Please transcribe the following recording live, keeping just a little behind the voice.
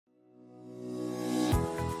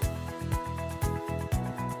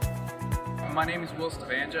My name is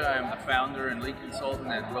Stavanja. I'm the founder and lead consultant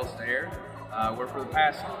at Wilstair. Where for the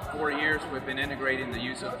past 4 years we've been integrating the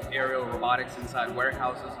use of aerial robotics inside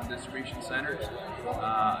warehouses and distribution centers.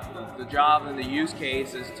 The job and the use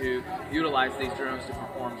case is to utilize these drones to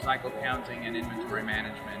perform cycle counting and inventory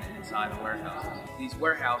management inside the warehouses. These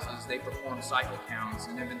warehouses, they perform cycle counts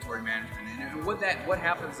and inventory management, and what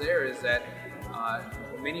happens there is that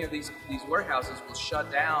many of these warehouses will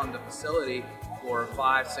shut down the facility for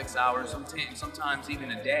 5-6 hours, sometimes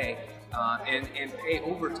even a day, and pay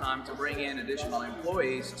overtime to bring in additional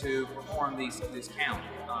employees to perform these counts.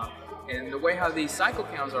 And the way how these cycle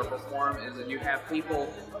counts are performed is that you have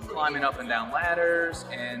people climbing up and down ladders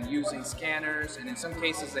and using scanners, and in some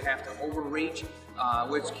cases they have to overreach,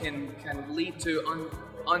 which can lead to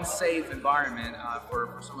unsafe environment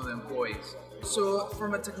for some of the employees. So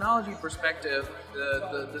from a technology perspective,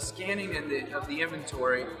 the scanning of the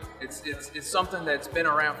inventory, it's something that's been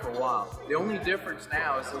around for a while. The only difference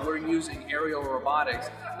now is that we're using aerial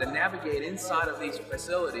robotics that navigate inside of these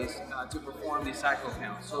facilities to perform these cycle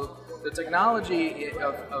counts. So the technology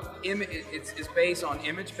is based on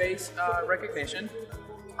image-based recognition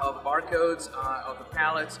of barcodes of the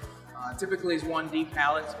pallets. Typically is 1D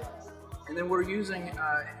pallets, and then we're using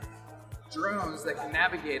drones that can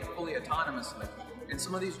navigate fully autonomously. And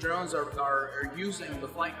some of these drones are using the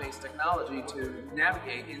FlytBase technology to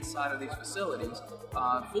navigate inside of these facilities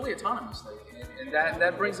fully autonomously. And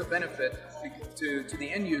that brings a benefit to the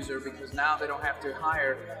end user, because now they don't have to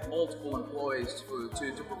hire multiple employees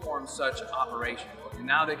to perform such operation. And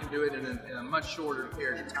now they can do it in a much shorter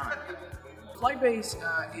period of time. FlytBase,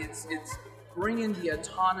 it's bringing the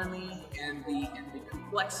autonomy and the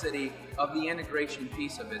complexity of the integration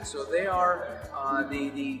piece of it. So they are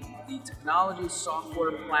the technology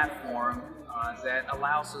software platform that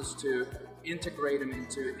allows us to integrate them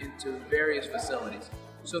into various facilities.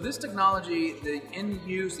 So this technology, the end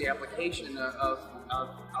use, the application of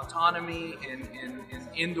autonomy and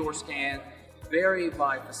indoor scan vary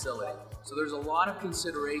by facility. So there's a lot of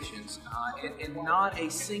considerations, and not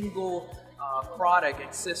a single product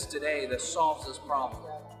exists today that solves this problem.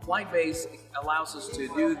 FlytBase allows us to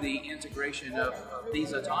do the integration of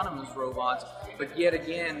these autonomous robots, but yet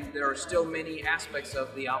again, there are still many aspects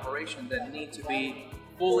of the operation that need to be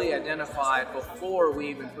fully identified before we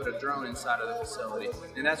even put a drone inside of the facility,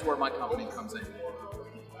 and that's where my company comes in.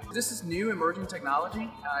 This is new emerging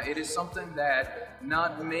technology. It is something that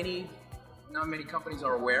not many companies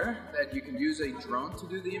are aware that you can use a drone to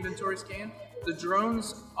do the inventory scan. The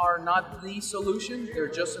drones are not the solution, they're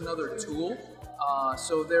just another tool.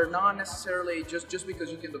 So they're not necessarily, just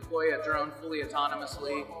because you can deploy a drone fully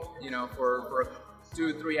autonomously, for 2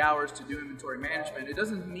 or 3 hours to do inventory management, it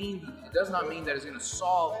does not mean that it's going to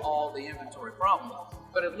solve all the inventory problems.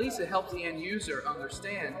 But at least it helps the end user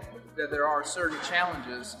understand that there are certain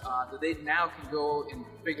challenges that they now can go and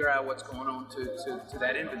figure out what's going on to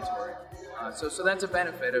that inventory. So that's a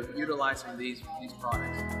benefit of utilizing these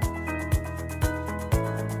products.